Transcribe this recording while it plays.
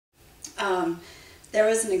There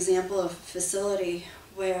was an example of a facility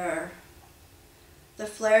where the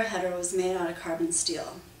flare header was made out of carbon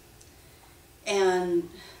steel. And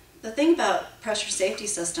the thing about pressure safety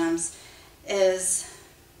systems is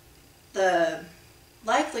the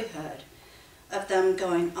likelihood of them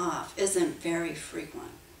going off isn't very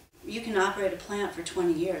frequent. You can operate a plant for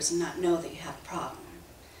 20 years and not know that you have a problem.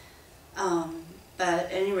 But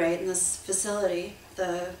at any rate, in this facility,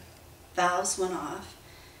 the valves went off,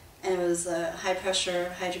 and it was a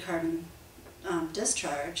high-pressure hydrocarbon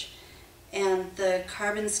discharge, and the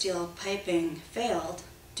carbon steel piping failed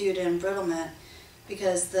due to embrittlement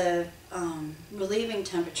because the relieving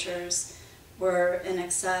temperatures were in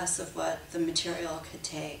excess of what the material could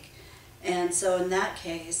take. And so in that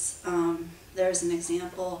case, there's an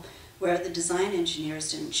example where the design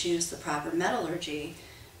engineers didn't choose the proper metallurgy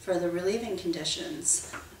for the relieving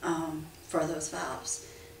conditions for those valves.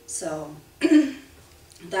 So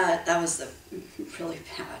that was a really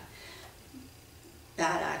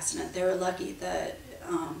bad accident. They were lucky that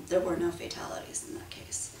there were no fatalities in that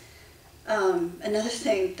case. Another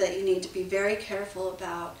thing that you need to be very careful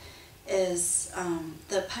about is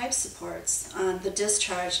the pipe supports on the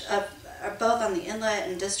discharge, both on the inlet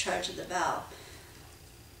and discharge of the valve.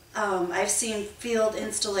 I've seen field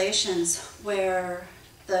installations where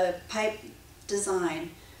the pipe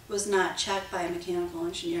design was not checked by a mechanical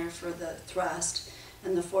engineer for the thrust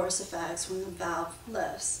and the force effects when the valve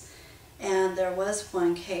lifts. And there was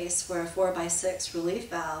one case where a 4x6 relief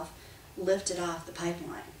valve lifted off the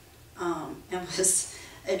pipeline and was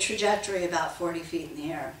a trajectory about 40 feet in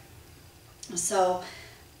the air. So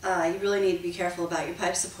you really need to be careful about your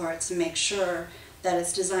pipe supports and make sure that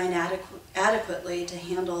it's designed adequately to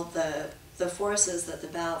handle the forces that the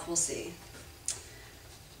valve will see.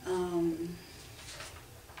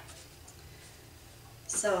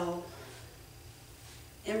 So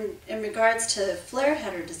in regards to flare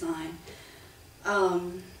header design,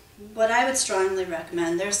 what I would strongly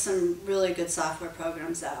recommend, there's some really good software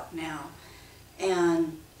programs out now,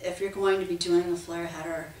 and if you're going to be doing a flare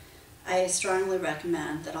header, I strongly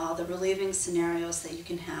recommend that all the relieving scenarios that you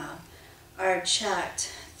can have are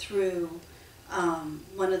checked through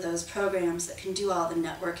one of those programs that can do all the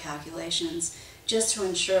network calculations, just to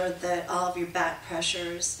ensure that all of your back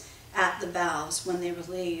pressures at the valves when they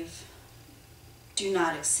relieve do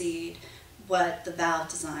not exceed what the valve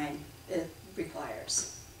design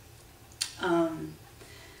requires. And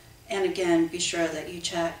again, be sure that you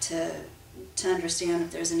check to understand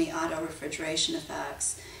if there's any auto refrigeration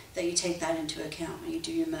effects, that you take that into account when you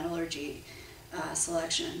do your metallurgy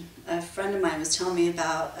selection. A friend of mine was telling me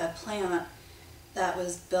about a plant that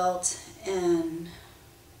was built in,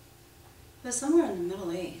 it was somewhere in the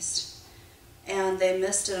Middle East, and they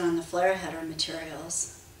missed it on the flare header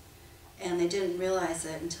materials, and they didn't realize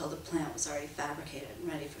it until the plant was already fabricated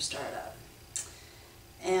and ready for startup.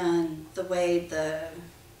 And the way the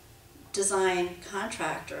design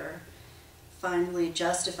contractor finally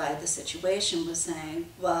justified the situation was saying,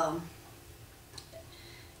 well,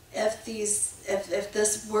 if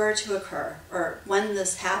this were to occur, or when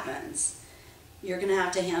this happens, you're going to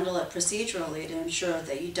have to handle it procedurally to ensure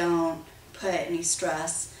that you don't put any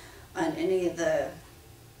stress on any of the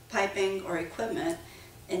piping or equipment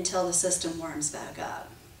until the system warms back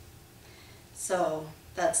up. So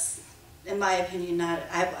that's, in my opinion, not,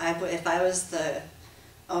 if I was the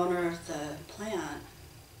owner of the plant,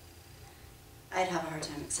 I'd have a hard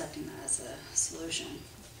time accepting that as a solution.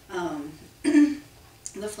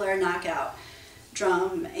 The flare knockout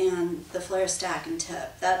drum and the flare stack and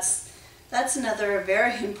tip, that's another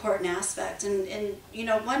very important aspect. And you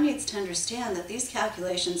know, one needs to understand that these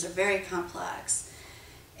calculations are very complex.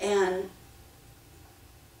 And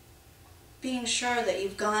being sure that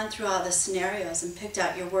you've gone through all the scenarios and picked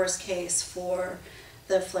out your worst case for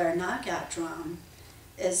the flare knockout drum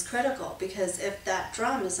is critical, because if that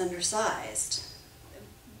drum is undersized,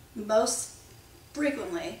 most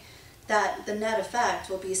frequently that the net effect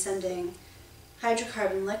will be sending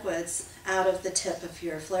hydrocarbon liquids out of the tip of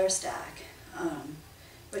your flare stack,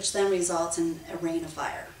 which then results in a rain of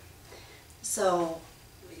fire. So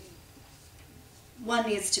one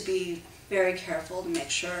needs to be very careful to make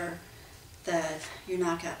sure that your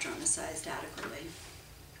knockout drum is sized adequately.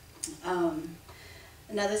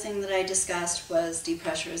 Another thing that I discussed was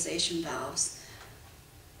depressurization valves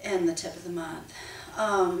in the tip of the month.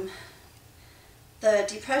 The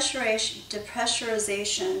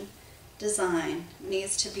depressurization design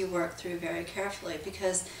needs to be worked through very carefully,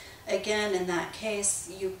 because again, in that case,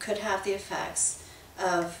 you could have the effects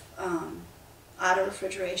of auto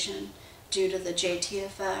refrigeration due to the JT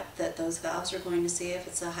effect that those valves are going to see if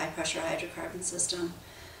it's a high pressure hydrocarbon system.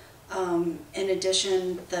 In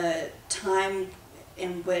addition, the time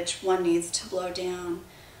in which one needs to blow down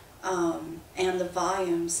and the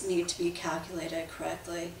volumes need to be calculated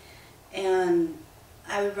correctly. And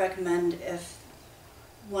I would recommend, if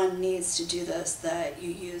one needs to do this, that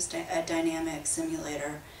you use a dynamic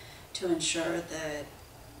simulator to ensure that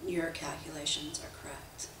your calculations are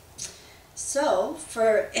correct. So,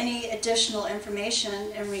 for any additional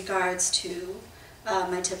information in regards to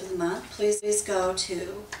my tip of the month, please go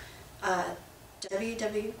to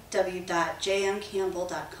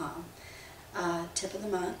www.jmcampbell.com, tip of the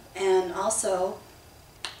month. And also,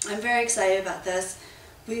 I'm very excited about this.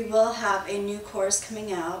 We will have a new course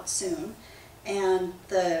coming out soon, and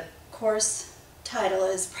the course title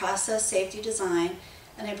is Process Safety Design,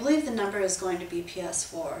 and I believe the number is going to be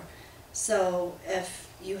PS4. So if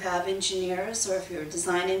you have engineers, or if you're a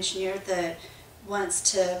design engineer that wants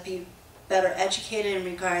to be better educated in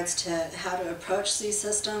regards to how to approach these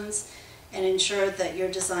systems and ensure that your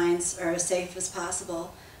designs are as safe as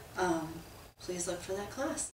possible, please look for that class.